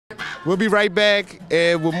We'll be right back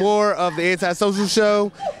with more of the Antisocial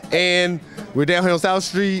Show. And we're down here on South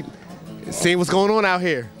Street, seeing what's going on out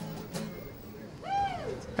here.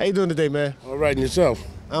 How you doing today, man? All right, and yourself?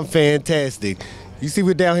 I'm fantastic. You see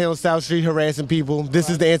we're down here on South Street harassing people. This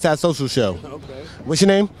is the Antisocial Show. Okay. What's your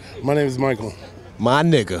name? My name is Michael. My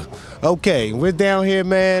nigga. Okay, we're down here,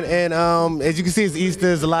 man, and as you can see, it's Easter.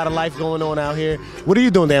 There's a lot of life going on out here. What are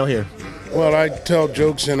you doing down here? Well, I tell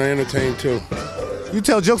jokes and I entertain too. You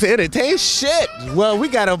tell jokes and entertain? Shit! Well, we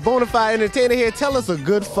got a bona fide entertainer here. Tell us a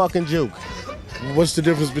good fucking joke. What's the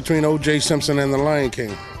difference between O.J. Simpson and the Lion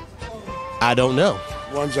King? I don't know.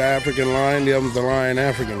 One's an African lion, the other's the lion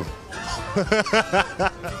African.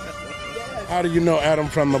 How do you know Adam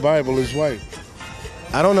from the Bible is white?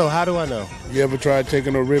 I don't know. How do I know? You ever tried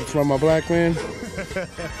taking a rib from a black man?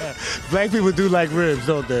 Black people do like ribs,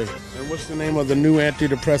 don't they? And what's the name of the new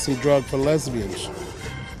antidepressant drug for lesbians?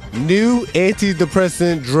 New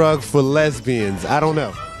antidepressant drug for lesbians. I don't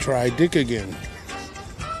know. Try dick again.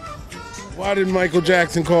 Why did Michael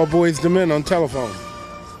Jackson call Boyz II Men on telephone?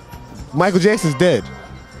 Michael Jackson's dead.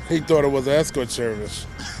 He thought it was an escort service.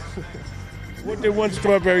 What did one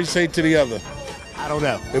strawberry say to the other? I don't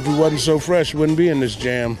know. If we wasn't so fresh, we wouldn't be in this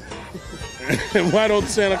jam. And why don't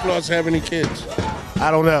Santa Claus have any kids?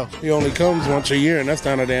 I don't know. He only comes once a year, and that's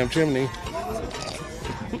down a damn chimney.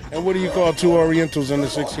 And what do you call two Orientals in the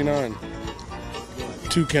 69?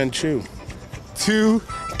 Two can chew. Two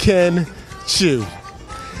can chew.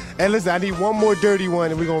 And listen, I need one more dirty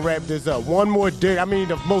one, and we're going to wrap this up. One more dirty, I mean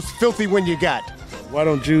the most filthy one you got. Why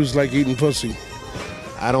don't Jews like eating pussy?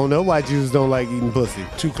 I don't know why Jews don't like eating pussy.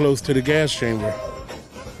 Too close to the gas chamber.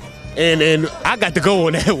 And I got to go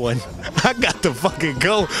on that one. I got to fucking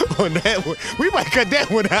go on that one. We might cut that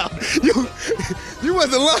one out. You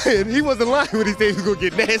wasn't lying. He wasn't lying when he said he was going to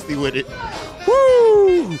get nasty with it.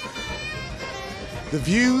 Woo! The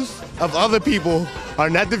views of other people are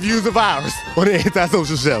not the views of ours on the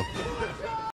Antisocial Show.